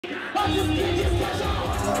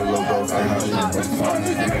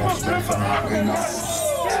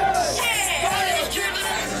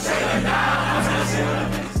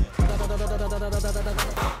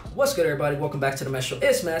What's good, everybody? Welcome back to the Mes Show.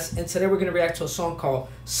 It's Mes, and today we're going to react to a song called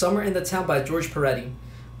Summer in the Town by George Pareti.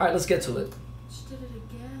 Alright, let's get to it. She did it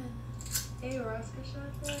again. Hey, Roscoe shot.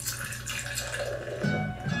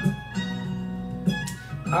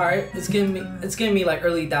 Alright, it's giving me like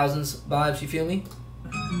early thousands vibes, you feel me?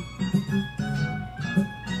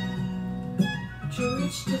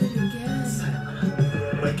 George did it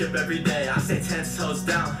again. Wake up every day, I say 10 toes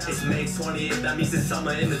down. It's May 28th, that means it's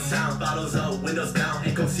summer in the town. Bottles up, windows down,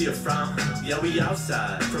 ain't gon' see a frown. Yeah, we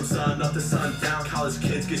outside, from sun up to sundown. College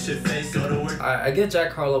kids get shit faced, go to work. I get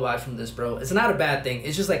Jack Harlow vibe from this, bro. It's not a bad thing.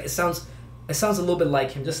 It's just like, it sounds a little bit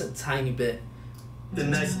like him, just a tiny bit. The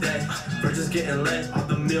next day, we're just getting lit, all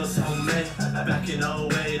the meals homemade. Back in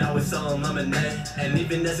 08, I was selling lemonade. And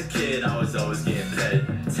even as a kid, I was always getting paid.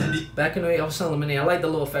 Back in 08, I was selling lemonade. I like the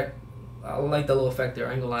little effect. I like the little effect there.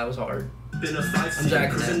 I ain't gonna lie, it was hard. Been a fight scene,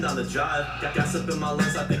 cruising down the drive. Got gossip in my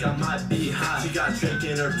lungs, I think I might be high. She got drink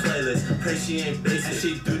in her playlist, pray she ain't basic. And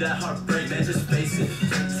she do that heartbreak, man, just face it.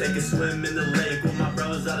 Take a swim in the lake with my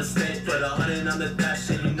bros out of state. Put 100 on the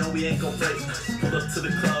dash, and you know we ain't gon' break. Pull up to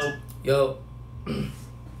the club. Yo,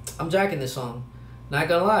 I'm jacking this song. Not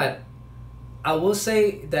gonna lie, I will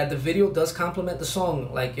say that the video does complement the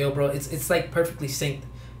song. Like, yo, bro, it's like perfectly synced.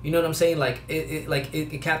 You know what I'm saying? Like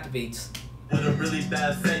it captivates. With a really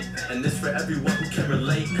bad fate, and this for everyone who can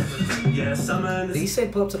relate. Yeah, summer. Did he say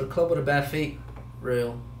pull up to the club with a bad fate?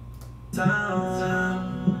 Real.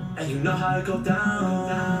 Town, and you know how it go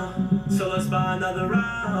down. So let's buy another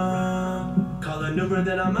round. Call an Uber,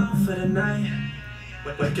 then I'm out for the night.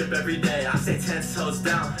 Wake up every day, I say 10 toes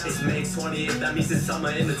down. It's May 28th, that means it's summer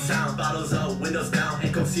in the town. Bottles up, windows down,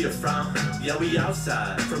 ain't gon' see a frown. Yeah, we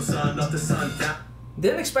outside, from sun up to sundown.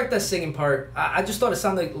 Didn't expect that singing part. I just thought it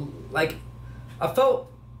sounded like I felt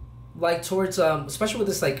like towards especially with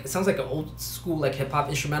this, like, it sounds like an old school like hip hop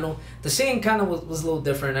instrumental. The singing kind of was a little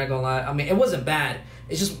different, not gonna lie. I mean, it wasn't bad.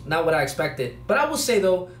 It's just not what I expected. But I will say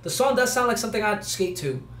though, the song does sound like something I'd skate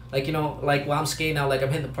to. Like, you know, like while I'm skating out, like I'm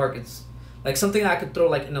hitting the park. It's like something I could throw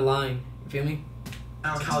like in the line. You feel me?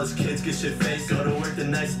 College kids get shit faced, go to work the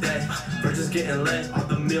next day. We're just getting lit, all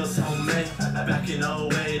the meals homemade. Back in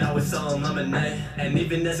 08, I was selling lemonade. And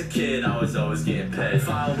even as a kid, I was always getting paid.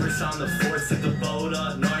 Fireworks on the 4th, took the boat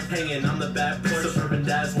up north, hanging on the back porch. Suburban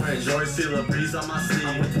dads wearing George, feel a breeze on my sleeve.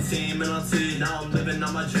 I'm with the team and on T, now I'm living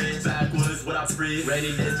on my dreams. Backwoods without free,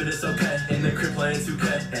 rainy days, but it's okay. In the crib playing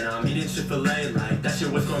 2K, and I'm eating Chick-fil-A like that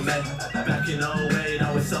shit was gourmet. Back in 08,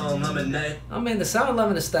 I was selling lemonade. I mean, the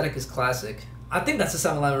 7-Eleven aesthetic is classic. I think that's a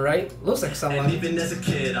 7-Eleven, right? Looks like a 7-Eleven. And even as a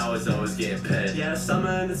kid, I was always getting paid. Yeah,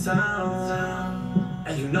 summer in the town,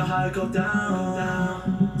 and you know how it go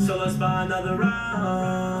down. So let's buy another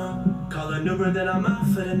round. Call an Uber, then I'm out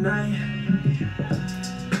for the night.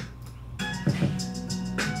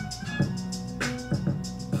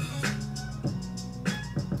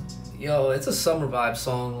 Yo, it's a summer vibe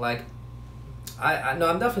song. Like, I know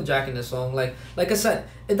I'm definitely jacking this song. Like I said,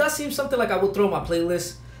 it does seem something like I would throw in my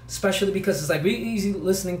playlist. Especially because it's like really easy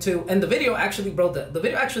listening to, and the video actually, bro, the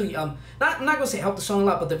video actually, I'm not gonna say help the song a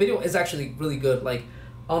lot, but the video is actually really good. Like,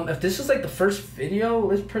 if this is like the first video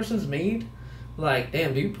this person's made, like,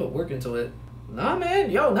 damn, dude, you put work into it. Nah,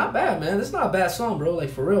 man, yo, not bad, man. This is not a bad song, bro. Like,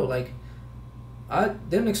 for real, like, I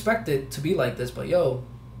didn't expect it to be like this, but yo,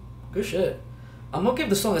 good shit. I'm gonna give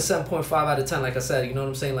the song a 7.5 out of 10. Like I said, you know what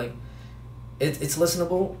I'm saying? Like, it's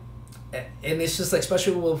listenable. And it's just like,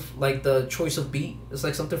 especially with like the choice of beat, it's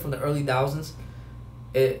like something from the early thousands.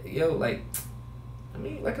 Yo, like, I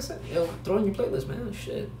mean, like I said, yo, throw in your playlist, man,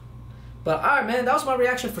 shit. But alright, man, that was my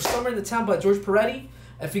reaction for Summer in the Town by George Pareti.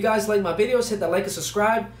 If you guys like my videos, hit that like and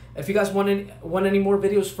subscribe. If you guys want any more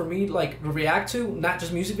videos for me like to react to, not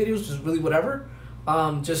just music videos, just really whatever,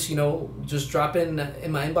 just, you know, just drop in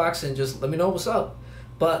my inbox and just let me know what's up.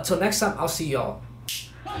 But till next time, I'll see y'all.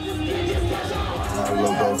 Yeah.